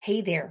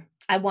Hey there.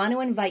 I want to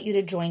invite you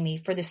to join me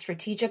for the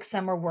Strategic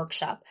Summer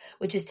Workshop,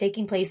 which is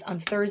taking place on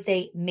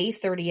Thursday, May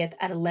 30th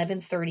at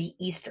 11:30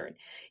 Eastern.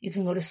 You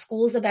can go to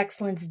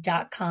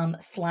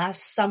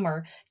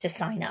schoolsofexcellence.com/summer to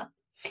sign up.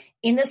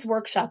 In this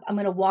workshop, I'm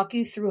going to walk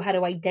you through how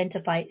to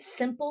identify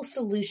simple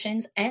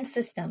solutions and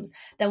systems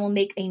that will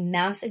make a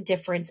massive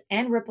difference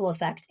and ripple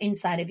effect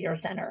inside of your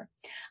center.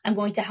 I'm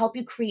going to help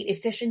you create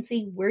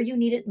efficiency where you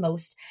need it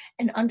most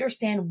and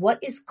understand what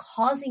is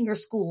causing your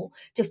school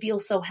to feel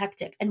so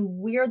hectic and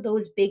where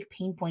those big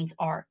pain points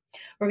are.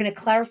 We're going to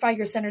clarify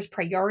your center's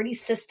priority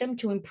system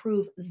to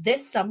improve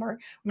this summer.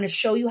 I'm going to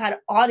show you how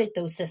to audit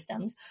those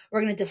systems.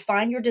 We're going to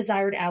define your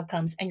desired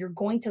outcomes, and you're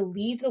going to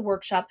leave the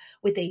workshop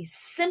with a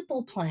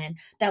simple plan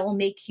that will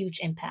make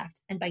huge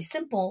impact. And by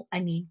simple, I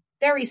mean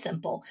very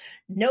simple.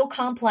 No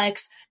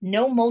complex,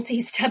 no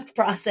multi-step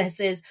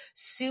processes,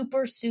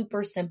 super,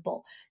 super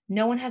simple.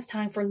 No one has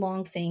time for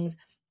long things.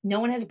 No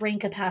one has brain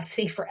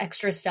capacity for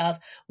extra stuff.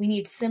 We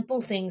need simple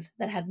things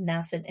that have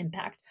massive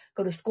impact.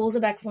 Go to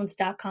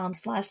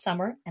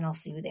schoolsofexcellence.com/summer, and I'll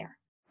see you there.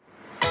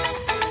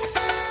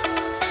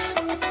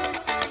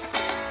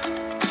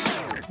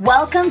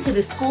 Welcome to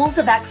the Schools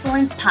of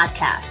Excellence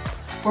podcast,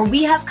 where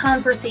we have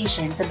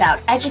conversations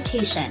about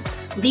education,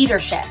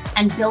 leadership,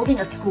 and building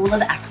a school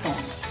of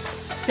excellence.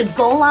 The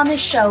goal on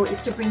this show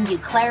is to bring you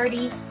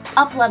clarity,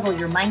 up-level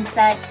your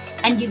mindset,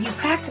 and give you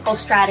practical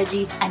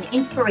strategies and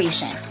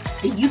inspiration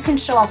so you can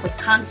show up with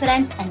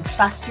confidence and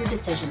trust your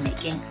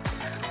decision-making.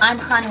 I'm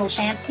Chani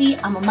Olshansky.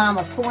 I'm a mom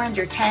of 4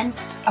 under 10,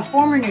 a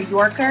former New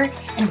Yorker,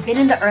 and been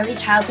in the early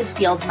childhood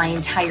field my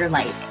entire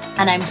life.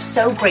 And I'm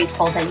so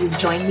grateful that you've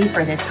joined me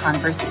for this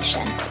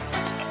conversation.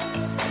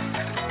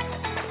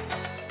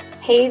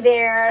 Hey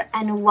there,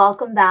 and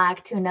welcome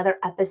back to another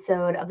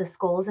episode of the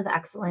Schools of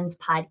Excellence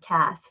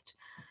podcast.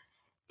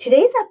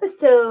 Today's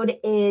episode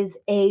is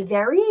a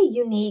very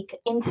unique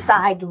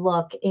inside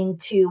look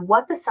into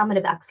what the Summit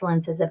of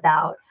Excellence is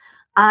about.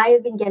 I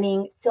have been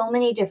getting so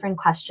many different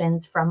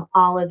questions from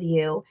all of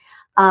you.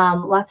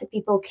 Lots of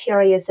people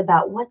curious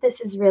about what this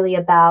is really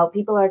about.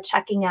 People are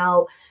checking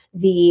out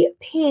the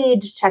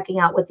page, checking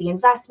out what the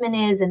investment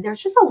is, and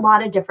there's just a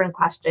lot of different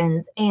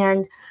questions.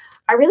 And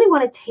I really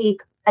want to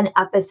take an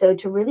episode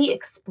to really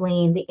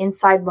explain the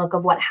inside look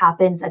of what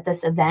happens at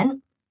this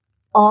event,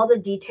 all the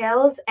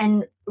details,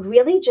 and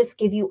really just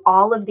give you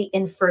all of the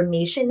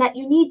information that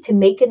you need to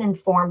make an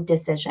informed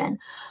decision.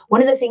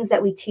 One of the things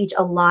that we teach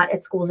a lot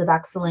at Schools of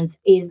Excellence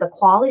is the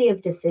quality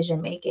of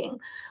decision making.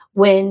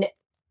 When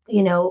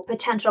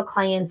potential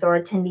clients or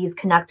attendees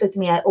connect with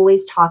me, I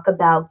always talk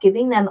about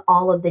giving them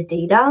all of the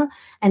data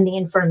and the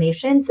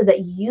information so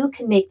that you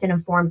can make an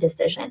informed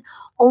decision.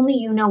 Only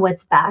you know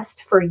what's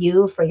best for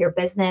you, for your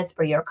business,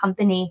 for your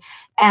company.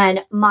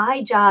 And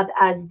my job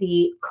as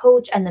the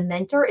coach and the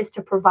mentor is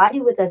to provide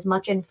you with as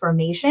much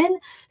information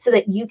so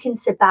that you can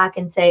sit back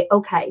and say,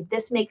 okay,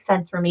 this makes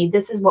sense for me.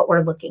 This is what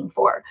we're looking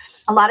for.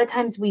 A lot of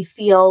times we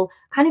feel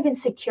kind of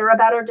insecure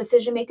about our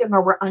decision making,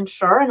 or we're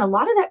unsure. And a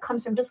lot of that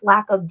comes from just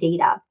lack of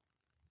data.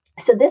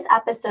 So this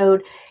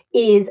episode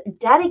is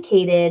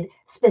dedicated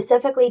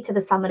specifically to the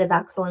Summit of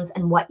Excellence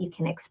and what you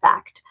can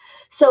expect.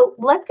 So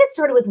let's get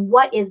started with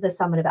what is the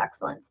Summit of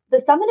Excellence. The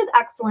Summit of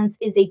Excellence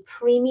is a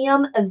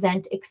premium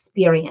event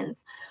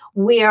experience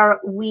where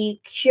we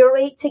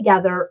curate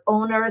together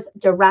owners,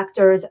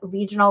 directors,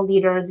 regional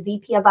leaders,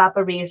 VP of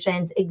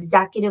operations,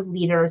 executive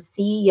leaders,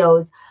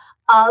 CEOs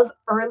of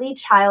early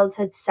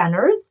childhood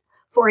centers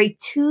for a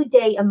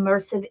 2-day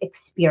immersive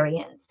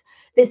experience.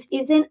 This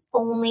isn't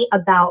only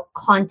about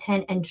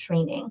content and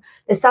training.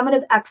 The Summit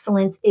of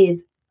Excellence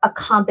is a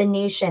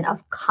combination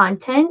of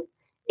content,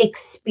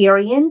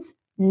 experience,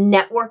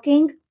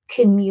 networking,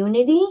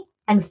 community,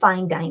 and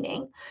fine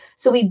dining.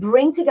 So we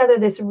bring together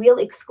this real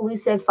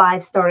exclusive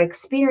 5-star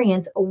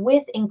experience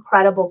with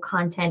incredible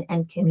content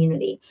and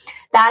community.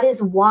 That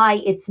is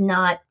why it's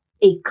not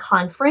a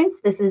conference.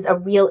 This is a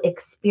real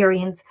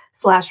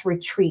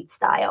experience/retreat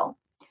style.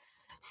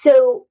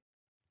 So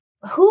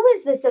who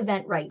is this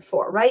event right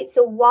for, right?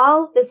 So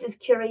while this is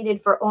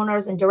curated for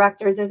owners and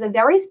directors, there's a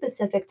very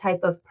specific type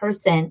of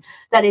person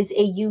that is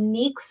a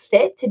unique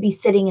fit to be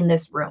sitting in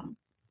this room.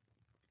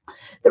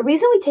 The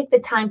reason we take the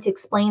time to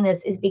explain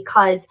this is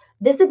because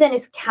this event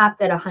is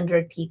capped at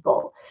 100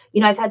 people.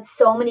 I've had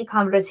so many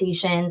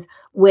conversations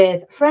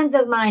with friends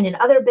of mine and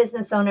other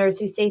business owners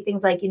who say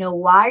things like,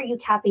 why are you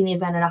capping the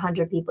event at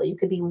 100 people? You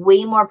could be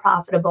way more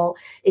profitable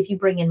if you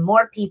bring in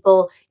more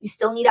people. You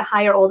still need to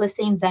hire all the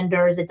same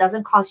vendors. It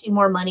doesn't cost you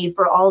more money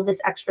for all of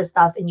this extra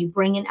stuff, and you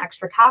bring in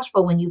extra cash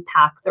flow when you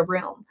pack the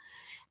room.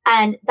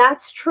 And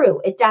that's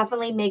true. It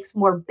definitely makes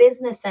more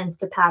business sense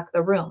to pack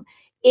the room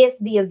if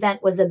the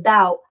event was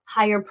about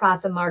higher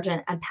profit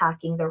margin and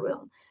packing the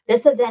room.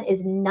 This event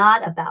is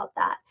not about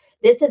that.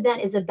 This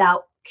event is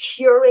about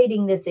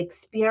curating this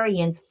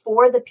experience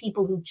for the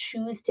people who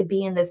choose to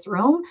be in this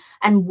room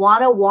and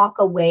want to walk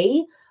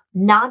away,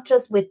 not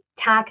just with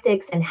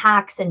tactics and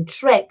hacks and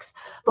tricks,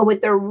 but what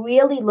they're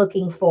really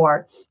looking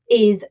for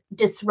is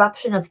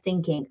disruption of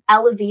thinking,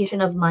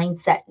 elevation of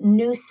mindset,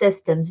 new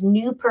systems,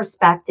 new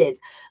perspectives,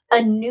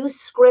 a new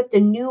script, a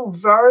new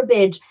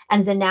verbiage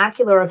and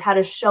vernacular of how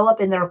to show up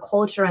in their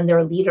culture and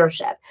their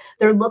leadership.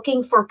 They're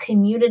looking for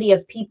community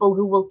of people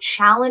who will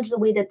challenge the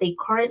way that they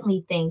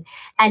currently think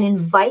and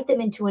invite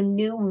them into a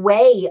new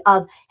way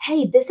of,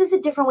 hey, this is a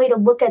different way to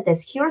look at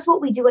this. Here's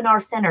what we do in our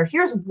center.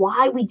 Here's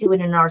why we do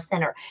it in our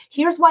center.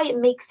 Here's why it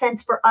makes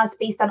sense for us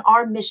based on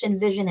our mission,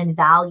 vision, and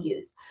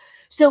values.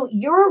 So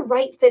you're a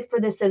right fit for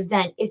this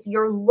event if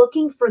you're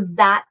looking for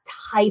that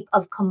type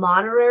of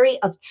camaraderie,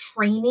 of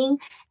training,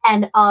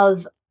 and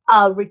of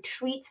a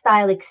retreat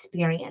style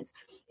experience.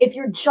 If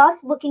you're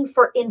just looking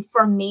for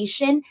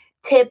information,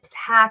 tips,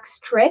 hacks,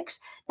 tricks,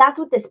 that's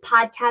what this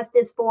podcast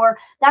is for.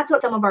 That's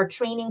what some of our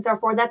trainings are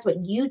for. That's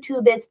what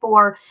YouTube is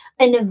for.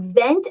 An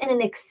event and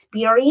an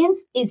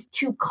experience is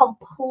to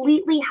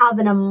completely have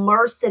an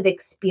immersive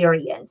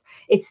experience.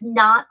 It's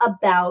not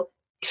about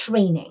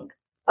training.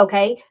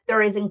 Okay.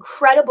 There is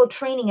incredible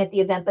training at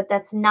the event, but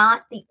that's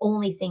not the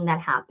only thing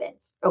that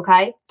happens.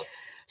 Okay.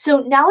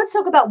 So now let's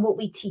talk about what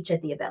we teach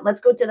at the event.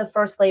 Let's go to the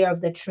first layer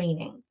of the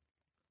training.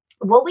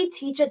 What we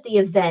teach at the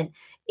event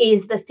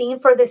is the theme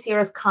for this year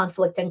is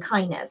conflict and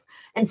kindness.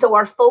 And so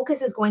our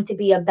focus is going to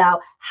be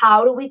about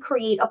how do we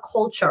create a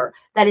culture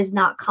that is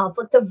not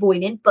conflict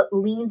avoidant, but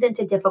leans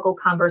into difficult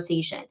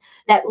conversation,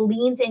 that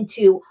leans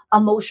into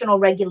emotional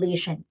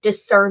regulation,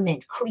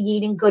 discernment,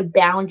 creating good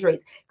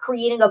boundaries,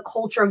 creating a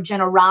culture of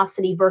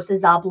generosity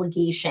versus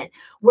obligation.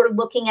 We're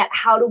looking at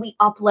how do we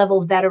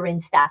up-level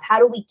veteran staff? How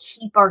do we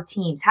keep our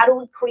teams? How do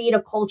we create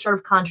a culture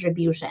of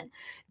contribution?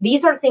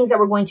 These are things that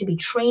we're going to be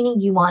training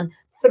you on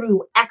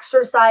through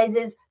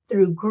exercises,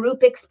 through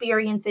group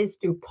experiences,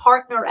 through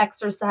partner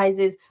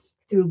exercises,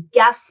 through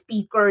guest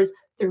speakers,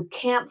 through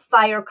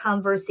campfire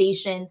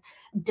conversations,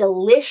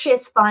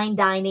 delicious fine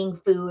dining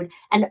food,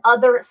 and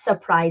other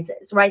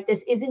surprises, right?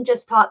 This isn't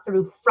just taught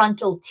through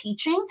frontal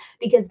teaching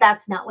because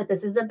that's not what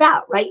this is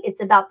about, right?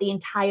 It's about the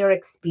entire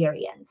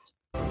experience.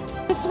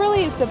 This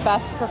really is the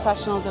best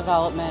professional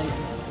development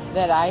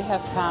that I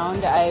have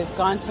found. I've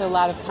gone to a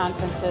lot of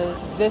conferences.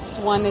 This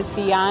one is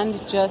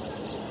beyond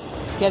just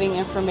getting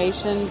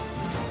information.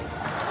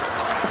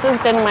 This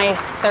has been my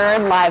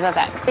third live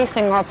event. Every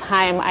single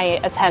time I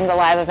attend a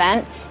live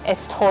event,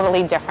 it's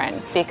totally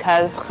different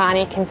because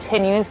Chani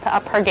continues to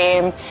up her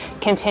game,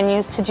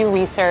 continues to do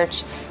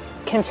research,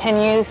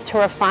 continues to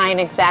refine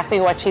exactly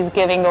what she's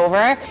giving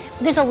over.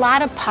 There's a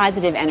lot of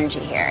positive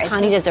energy here.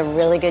 Chani does a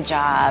really good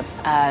job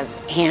of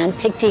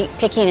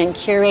picking and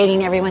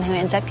curating everyone who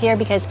ends up here,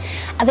 because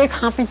other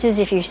conferences,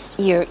 if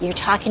you're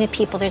talking to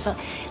people, there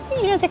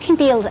can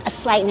be a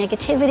slight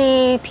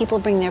negativity. People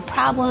bring their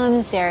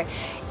problems. They're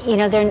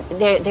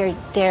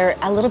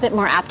a little bit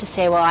more apt to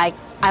say, well, I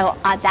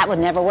that would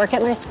never work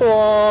at my school.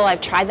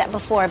 I've tried that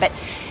before, but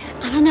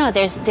I don't know.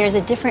 There's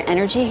a different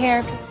energy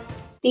here.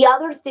 The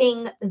other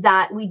thing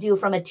that we do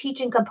from a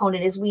teaching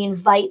component is we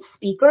invite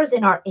speakers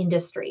in our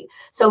industry.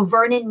 So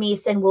Vernon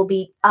Mason will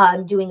be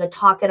doing a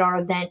talk at our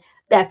event.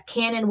 Beth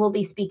Cannon will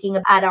be speaking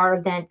at our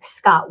event,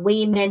 Scott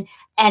Wayman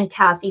and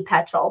Kathy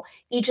Petrel.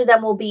 Each of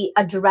them will be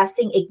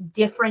addressing a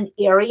different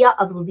area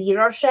of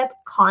leadership,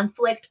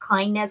 conflict,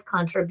 kindness,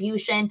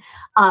 contribution,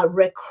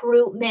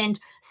 recruitment,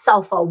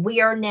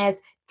 self-awareness,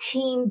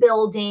 team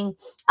building.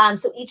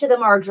 So each of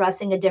them are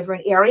addressing a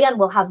different area, and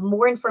we'll have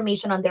more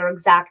information on their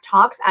exact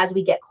talks as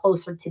we get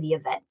closer to the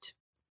event.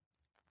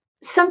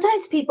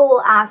 Sometimes people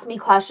will ask me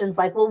questions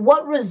like, well,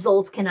 what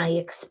results can I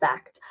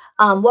expect?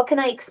 What can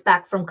I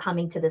expect from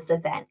coming to this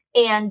event?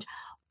 And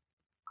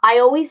I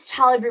always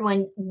tell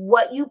everyone,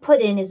 what you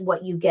put in is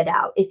what you get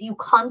out. If you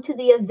come to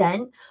the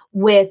event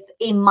with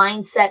a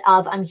mindset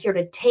of, I'm here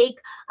to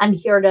take, I'm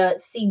here to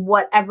see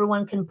what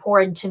everyone can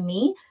pour into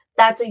me,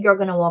 that's what you're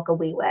going to walk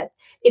away with.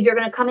 If you're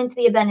going to come into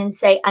the event and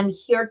say, I'm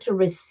here to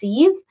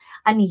receive,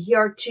 I'm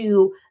here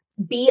to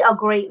be a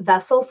great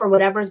vessel for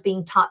whatever's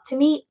being taught to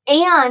me,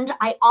 and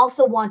I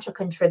also want to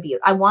contribute.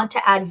 I want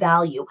to add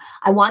value.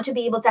 I want to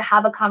be able to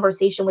have a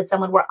conversation with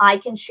someone where I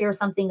can share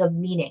something of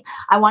meaning.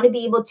 I want to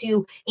be able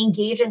to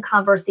engage in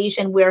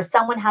conversation where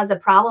someone has a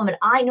problem and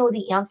I know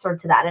the answer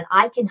to that and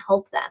I can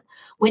help them.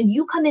 When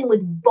you come in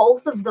with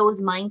both of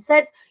those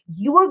mindsets,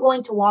 you are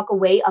going to walk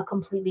away a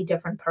completely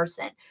different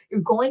person.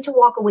 You're going to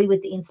walk away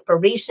with the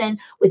inspiration,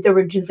 with the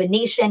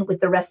rejuvenation, with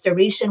the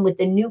restoration, with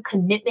the new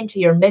commitment to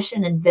your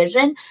mission and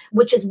vision,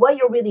 which is what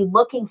you're really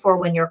looking for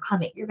when you're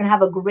coming. You're going to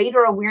have a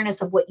greater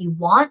awareness of what you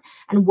want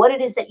and what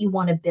it is that you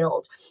want to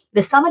build.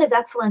 The Summit of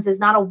Excellence is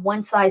not a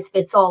one size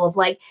fits all of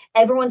like,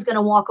 everyone's going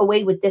to walk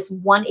away with this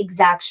one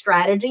exact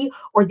strategy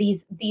or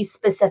these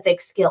specific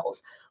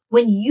skills.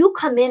 When you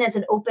come in as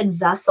an open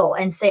vessel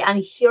and say, I'm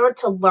here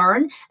to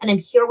learn and I'm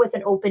here with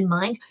an open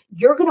mind,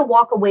 you're going to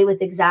walk away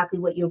with exactly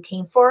what you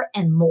came for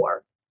and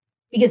more.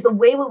 because the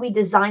way we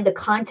design the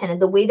content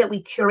and the way that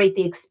we curate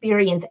the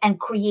experience and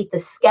create the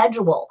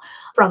schedule,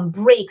 from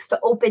breaks to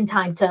open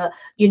time to,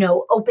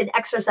 open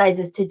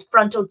exercises to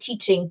frontal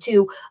teaching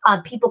to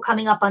people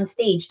coming up on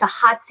stage to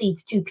hot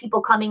seats to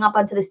people coming up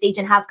onto the stage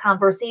and have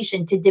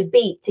conversation to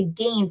debate to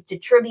games to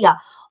trivia,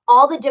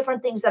 all the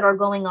different things that are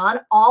going on,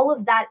 all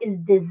of that is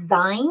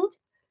designed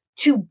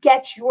to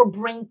get your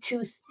brain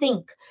to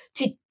think,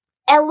 to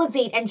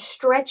elevate and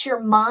stretch your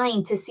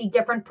mind to see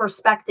different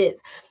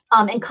perspectives,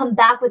 and come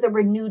back with a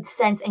renewed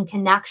sense and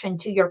connection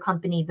to your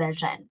company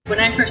vision. When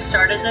I first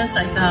started this,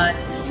 I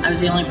thought I was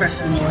the only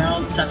person in the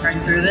world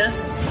suffering through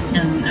this,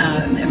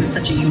 and it was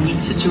such a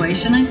unique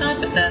situation, I thought.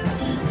 But then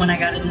when I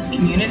got in this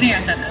community,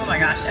 I thought, oh my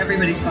gosh,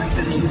 everybody's going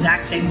through the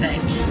exact same thing.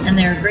 And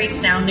they're a great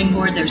sounding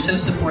board. They're so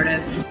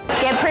supportive.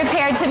 Get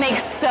prepared to make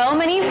so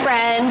many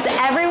friends.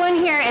 Everyone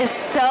here is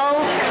so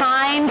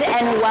kind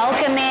and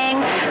welcoming.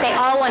 They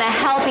all want to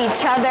help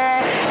each other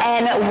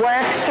and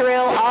work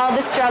through all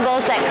the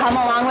struggles that come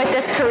along with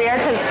this career,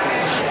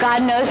 because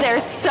God knows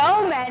there's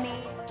so many.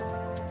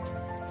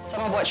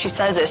 Some of what she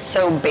says is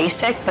so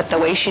basic, but the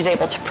way she's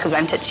able to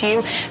present it to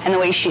you and the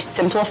way she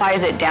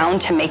simplifies it down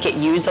to make it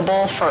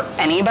usable for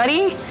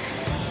anybody,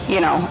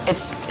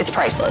 it's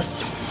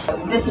priceless.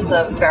 This is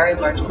a very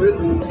large group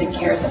that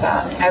cares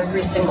about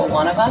every single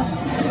one of us,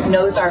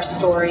 knows our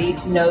story,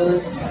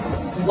 knows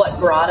what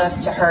brought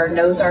us to her,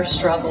 knows our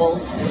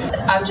struggles.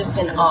 I'm just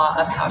in awe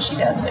of how she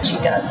does what she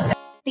does.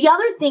 The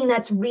other thing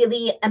that's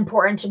really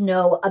important to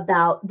know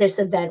about this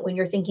event when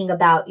you're thinking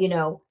about,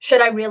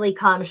 should I really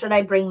come? Should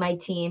I bring my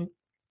team?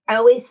 I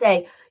always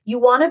say you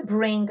want to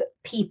bring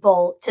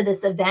people to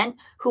this event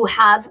who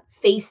have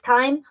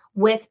FaceTime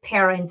with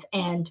parents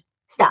and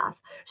staff.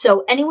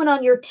 So anyone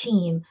on your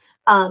team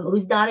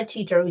who's not a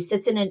teacher, who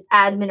sits in an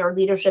admin or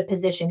leadership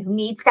position, who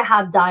needs to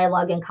have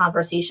dialogue and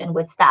conversation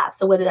with staff.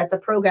 So whether that's a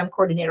program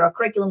coordinator, a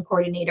curriculum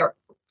coordinator,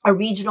 a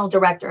regional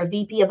director, a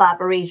VP of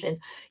operations,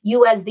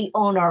 you as the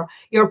owner,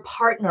 your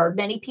partner.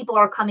 Many people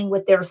are coming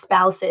with their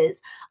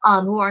spouses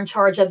who are in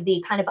charge of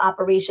the kind of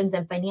operations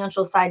and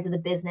financial sides of the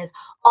business.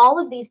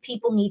 All of these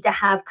people need to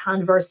have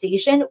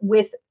conversation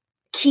with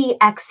key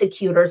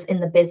executors in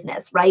the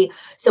business, right?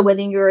 So whether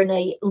you're in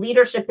a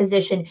leadership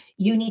position,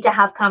 you need to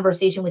have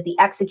conversation with the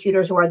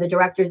executors who are the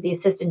directors, the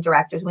assistant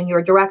directors. When you're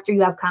a director,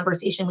 you have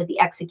conversation with the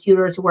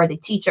executors who are the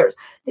teachers.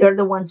 They're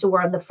the ones who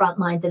are on the front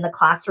lines in the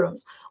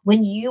classrooms.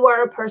 When you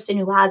are a person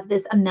who has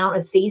this amount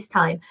of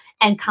FaceTime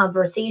and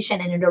conversation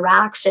and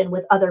interaction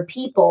with other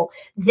people,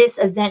 this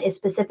event is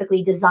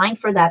specifically designed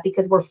for that,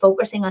 because we're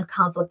focusing on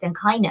conflict and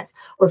kindness.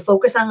 We're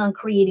focusing on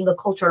creating a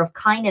culture of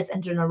kindness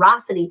and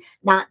generosity,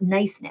 not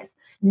niceness.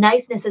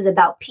 Niceness is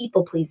about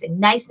people pleasing.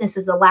 Niceness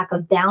is a lack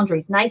of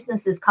boundaries.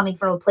 Niceness is coming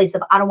from a place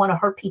of, I don't want to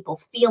hurt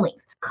people's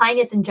feelings.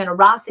 Kindness and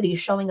generosity is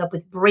showing up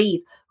with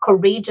brave,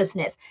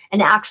 courageousness,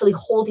 and actually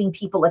holding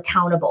people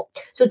accountable.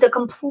 So it's a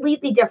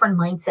completely different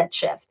mindset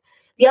shift.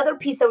 The other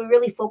piece that we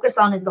really focus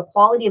on is the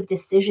quality of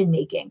decision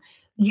making.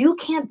 You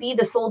can't be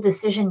the sole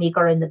decision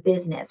maker in the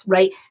business,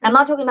 right? And I'm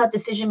not talking about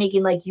decision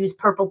making like use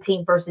purple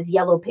paint versus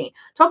yellow paint.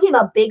 I'm talking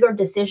about bigger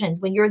decisions.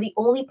 When you're the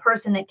only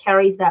person that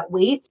carries that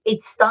weight,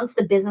 it stunts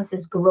the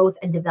business's growth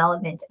and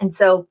development. And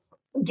so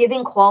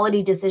giving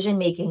quality decision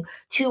making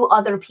to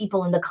other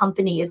people in the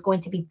company is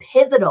going to be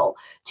pivotal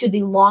to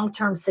the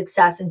long-term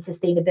success and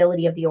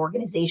sustainability of the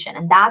organization.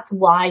 And that's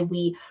why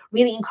we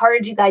really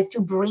encourage you guys to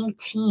bring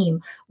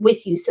team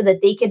with you so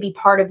that they can be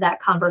part of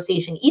that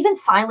conversation. Even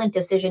silent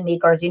decision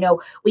makers,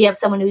 we have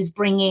someone who's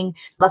bringing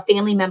a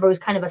family member who's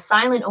kind of a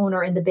silent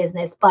owner in the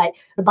business, but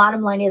the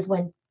bottom line is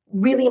when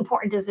really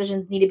important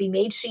decisions need to be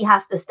made, she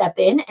has to step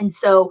in. And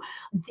so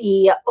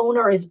the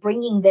owner is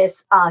bringing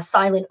this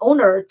silent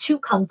owner to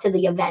come to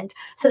the event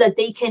so that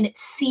they can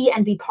see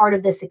and be part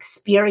of this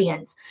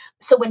experience.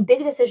 So when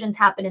big decisions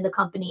happen in the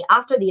company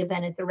after the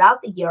event and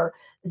throughout the year,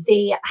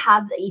 they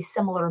have a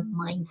similar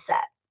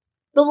mindset.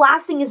 The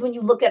last thing is when you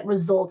look at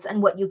results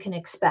and what you can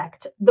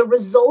expect. The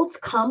results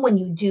come when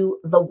you do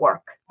the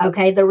work,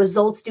 okay? The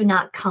results do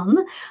not come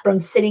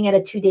from sitting at a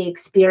 2-day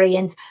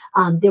experience.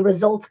 The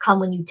results come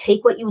when you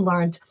take what you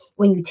learned,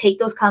 when you take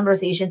those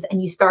conversations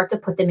and you start to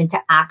put them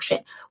into action.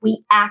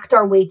 We act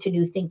our way to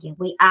new thinking.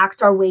 We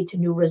act our way to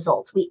new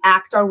results. We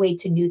act our way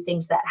to new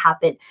things that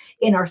happen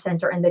in our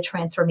center and the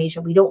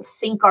transformation. We don't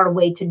think our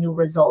way to new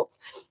results.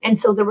 And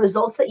so the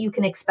results that you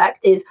can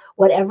expect is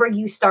whatever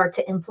you start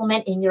to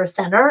implement in your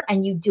center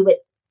and you do it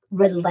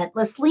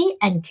relentlessly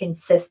and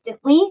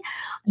consistently,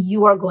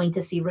 you are going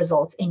to see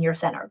results in your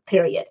center,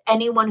 period.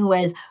 Anyone who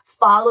has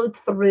followed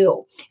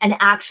through and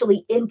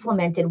actually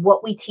implemented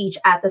what we teach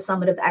at the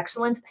Summit of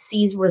Excellence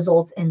sees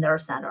results in their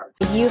center.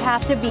 You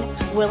have to be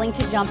willing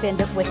to jump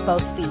into with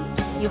both feet.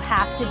 You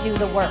have to do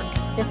the work.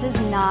 This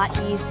is not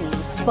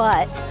easy,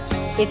 but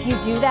if you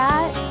do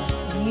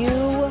that, you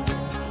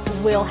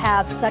will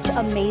have such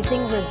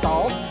amazing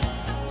results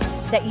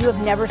that you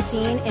have never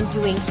seen in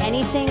doing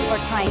anything or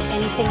trying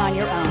anything on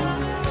your own.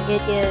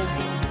 It is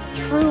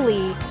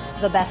truly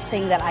the best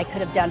thing that I could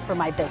have done for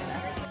my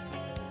business.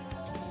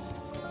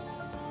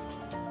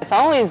 It's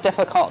always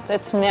difficult.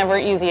 It's never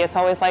easy. It's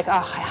always like, oh,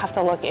 I have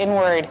to look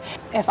inward.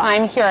 If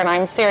I'm here and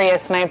I'm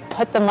serious and I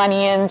put the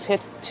money in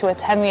to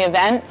attend the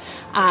event,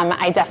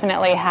 I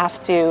definitely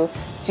have to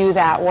do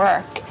that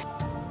work.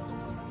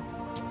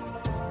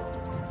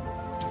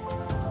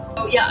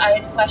 So yeah, I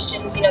had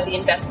questioned, the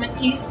investment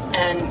piece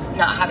and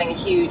not having a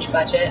huge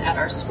budget at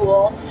our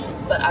school,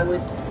 but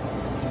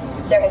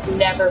there has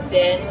never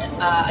been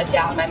a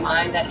doubt in my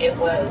mind that it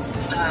was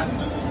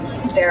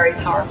very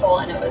powerful,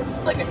 and it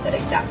was, like I said,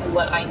 exactly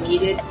what I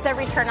needed. The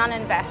return on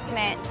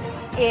investment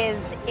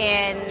is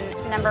in,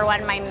 number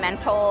one, my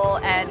mental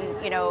and,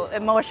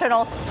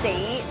 emotional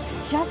state.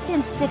 Just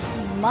in 6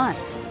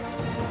 months,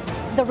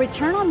 the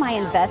return on my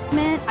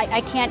investment, I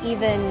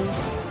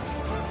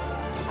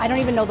don't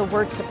even know the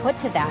words to put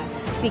to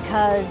that,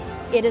 because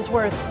it is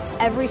worth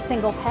every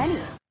single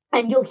penny.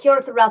 And you'll hear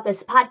throughout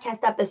this podcast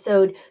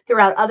episode,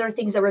 throughout other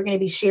things that we're going to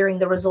be sharing,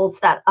 the results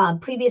that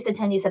previous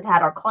attendees have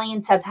had, our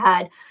clients have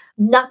had.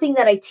 Nothing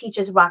that I teach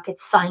is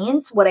rocket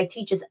science. What I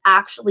teach is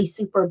actually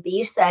super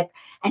basic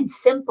and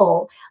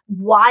simple.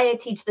 Why I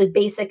teach the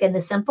basic and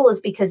the simple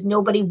is because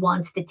nobody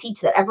wants to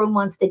teach that. Everyone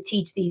wants to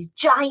teach these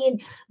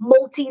giant,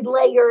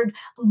 multi-layered,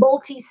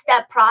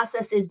 multi-step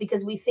processes,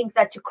 because we think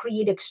that to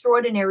create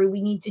extraordinary,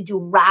 we need to do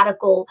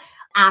radical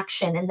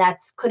action, and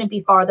that's couldn't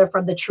be farther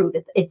from the truth.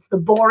 It's the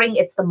boring,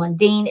 it's the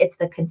mundane, it's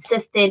the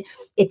consistent,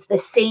 it's the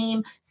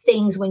same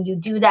things. When you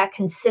do that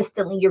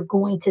consistently, you're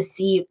going to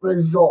see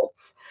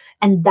results,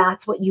 and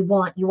that's what you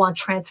want. You want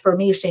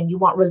transformation, you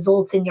want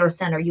results in your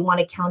center, you want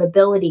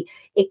accountability.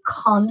 It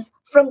comes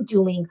from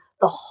doing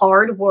the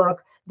hard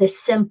work, the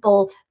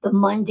simple, the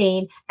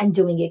mundane, and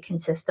doing it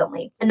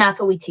consistently, and that's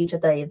what we teach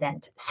at the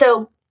event.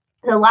 So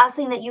the last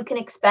thing that you can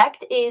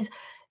expect is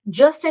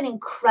just an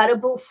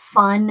incredible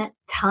fun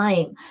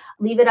time.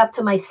 Leave it up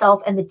to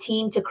myself and the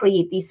team to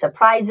create these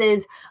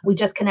surprises. We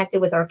just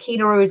connected with our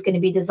caterer who's going to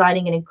be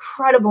designing an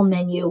incredible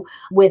menu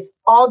with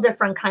all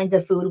different kinds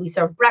of food. We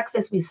serve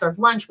breakfast, we serve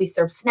lunch, we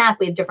serve snack.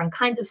 We have different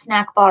kinds of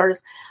snack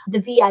bars. The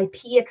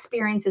VIP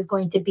experience is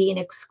going to be an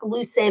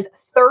exclusive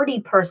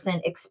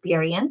 30-person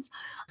experience.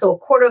 So a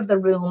quarter of the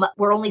room.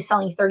 We're only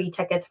selling 30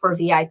 tickets for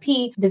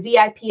VIP. The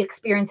VIP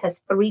experience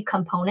has 3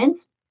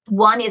 components.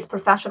 One is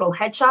professional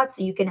headshots,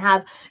 so you can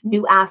have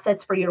new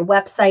assets for your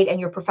website and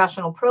your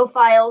professional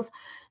profiles.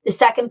 The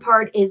second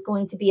part is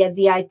going to be a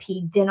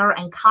VIP dinner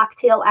and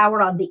cocktail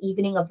hour on the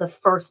evening of the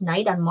first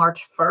night on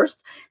March 1st.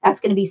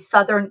 That's going to be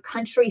Southern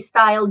country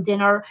style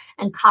dinner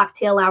and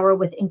cocktail hour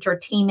with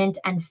entertainment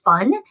and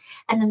fun.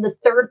 And then the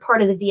third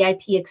part of the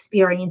VIP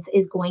experience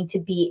is going to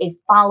be a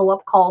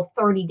follow-up call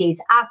 30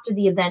 days after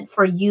the event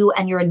for you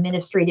and your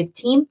administrative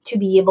team to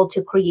be able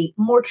to create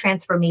more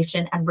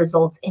transformation and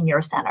results in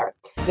your center.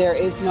 There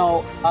is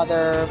no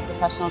other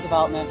professional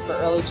development for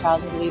early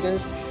childhood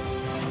leaders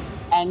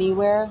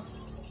anywhere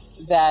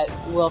that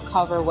will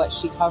cover what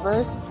she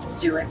covers.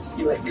 Do it.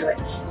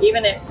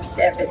 Even if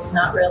it's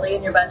not really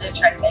in your budget,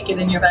 try to make it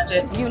in your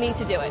budget. You need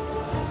to do it.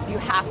 You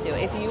have to.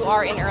 If you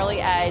are in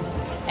early ed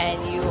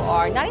and you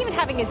are not even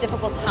having a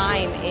difficult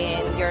time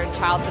in your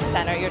childhood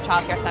center, your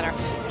childcare center,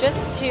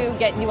 just to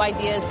get new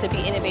ideas, to be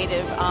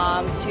innovative,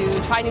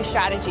 to try new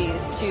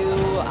strategies,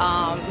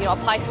 to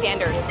apply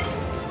standards.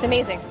 It's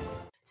amazing.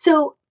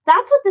 So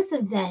that's what this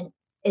event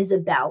is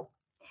about.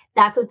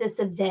 That's what this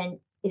event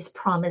is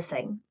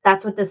promising.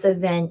 That's what this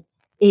event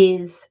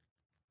is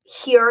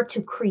here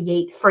to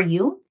create for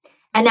you.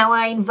 And now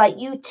I invite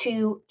you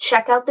to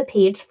check out the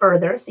page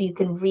further so you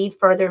can read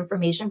further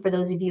information for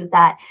those of you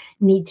that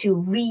need to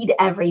read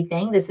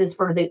everything. This is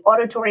for the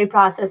auditory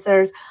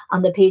processors.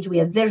 On the page, we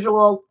have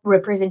visual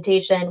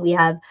representation. We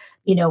have,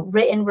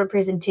 written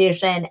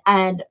representation,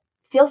 and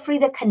feel free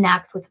to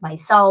connect with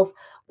myself,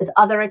 with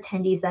other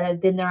attendees that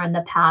have been there in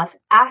the past.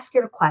 Ask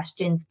your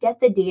questions, get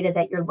the data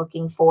that you're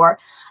looking for,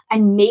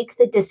 and make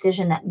the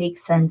decision that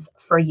makes sense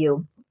for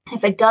you.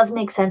 If it does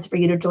make sense for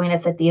you to join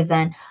us at the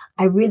event,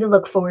 I really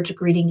look forward to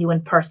greeting you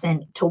in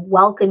person, to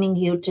welcoming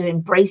you, to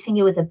embracing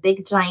you with a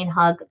big giant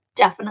hug.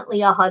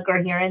 Definitely a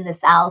hugger here in the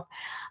South.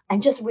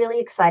 I'm just really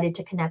excited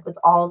to connect with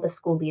all of the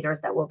school leaders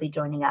that will be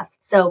joining us.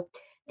 So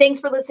thanks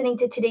for listening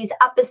to today's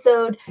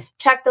episode.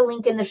 Check the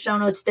link in the show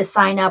notes to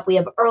sign up. We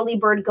have early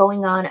bird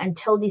going on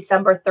until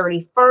December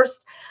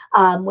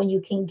 31st, when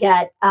you can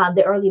get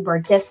the early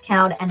bird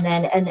discount and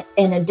then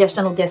an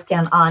additional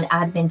discount on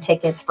admin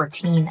tickets for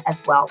teen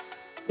as well.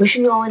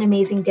 Wishing you all an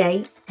amazing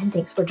day, and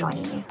thanks for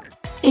joining me.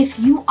 If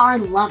you are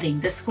loving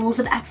the Schools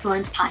of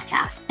Excellence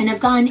podcast and have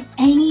gotten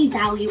any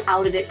value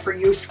out of it for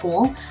your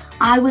school,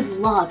 I would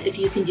love if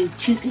you can do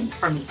 2 things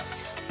for me.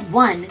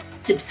 1,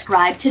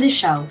 subscribe to the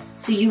show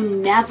so you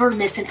never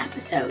miss an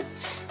episode.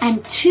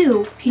 And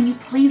 2, can you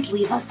please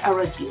leave us a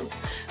review?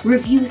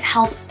 Reviews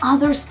help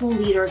other school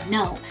leaders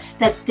know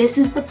that this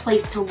is the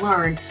place to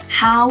learn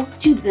how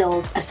to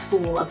build a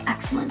school of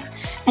excellence.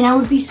 And I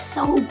would be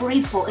so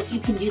grateful if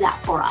you can do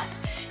that for us.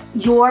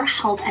 Your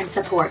help and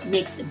support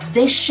makes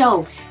this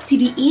show to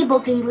be able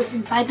to be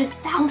listened by the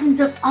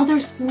thousands of other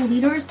school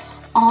leaders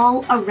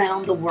all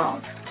around the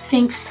world.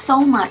 Thanks so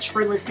much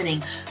for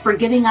listening, for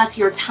giving us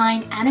your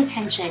time and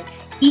attention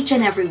each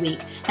and every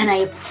week, and I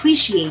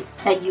appreciate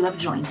that you have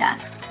joined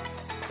us.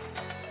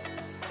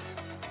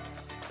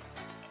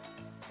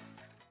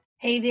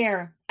 Hey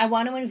there. I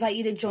want to invite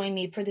you to join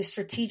me for the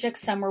Strategic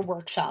Summer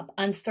Workshop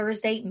on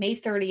Thursday, May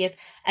 30th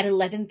at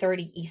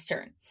 11:30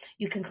 Eastern.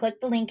 You can click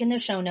the link in the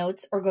show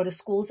notes or go to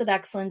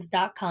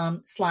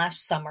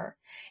schoolsofexcellence.com/summer.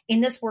 In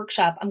this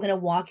workshop, I'm going to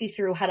walk you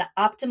through how to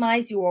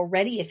optimize your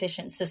already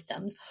efficient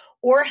systems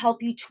or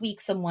help you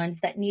tweak some ones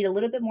that need a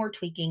little bit more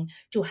tweaking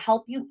to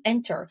help you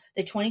enter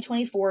the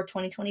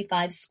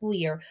 2024-2025 school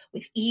year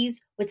with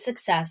ease, with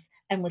success,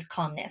 and with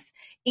calmness.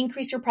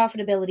 Increase your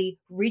profitability,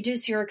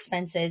 reduce your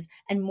expenses,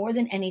 and more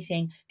than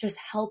anything, just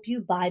help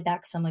you buy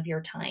back some of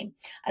your time.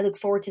 I look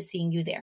forward to seeing you there.